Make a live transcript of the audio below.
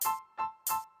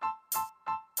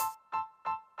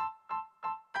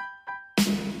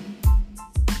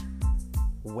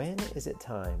When is it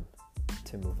time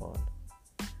to move on?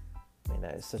 Man,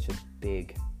 that is such a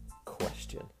big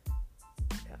question.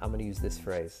 I'm going to use this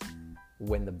phrase,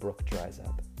 when the brook dries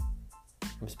up.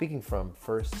 I'm speaking from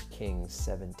 1 Kings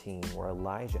 17, where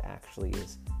Elijah actually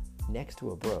is next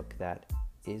to a brook that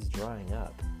is drying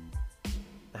up.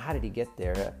 Now, how did he get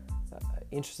there?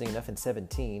 Interesting enough, in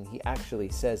 17, he actually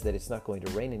says that it's not going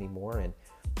to rain anymore,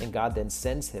 and God then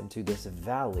sends him to this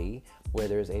valley where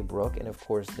there's a brook, and of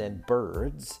course then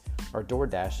birds are door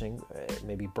dashing,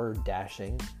 maybe bird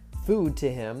dashing food to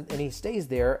him, and he stays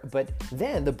there. But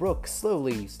then the brook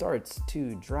slowly starts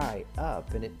to dry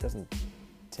up, and it doesn't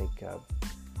take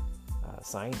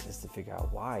scientists to figure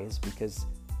out why. It's because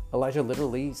Elijah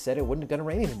literally said it wasn't going to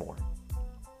rain anymore.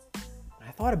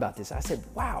 I thought about this. I said,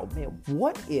 wow, man,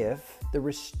 what if the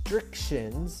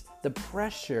restrictions, the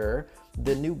pressure,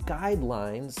 the new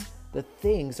guidelines, the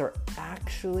things are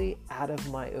actually out of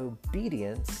my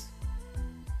obedience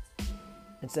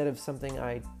instead of something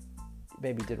I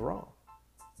maybe did wrong?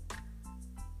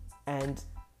 And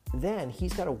then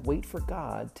he's got to wait for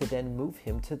God to then move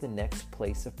him to the next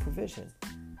place of provision.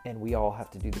 And we all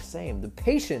have to do the same. The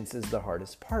patience is the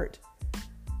hardest part.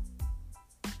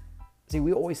 See,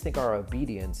 we always think our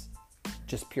obedience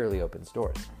just purely opens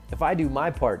doors. If I do my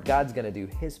part, God's going to do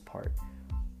his part.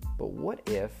 But what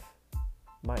if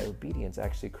my obedience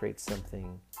actually creates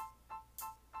something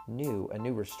new, a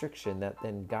new restriction that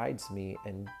then guides me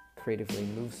and creatively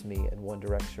moves me in one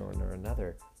direction or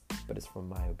another, but it's from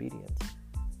my obedience,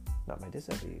 not my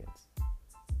disobedience?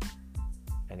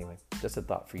 Anyway, just a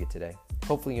thought for you today.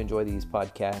 Hopefully you enjoy these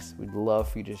podcasts. We'd love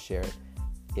for you to share it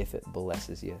if it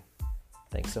blesses you.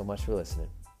 Thanks so much for listening.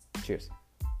 Cheers.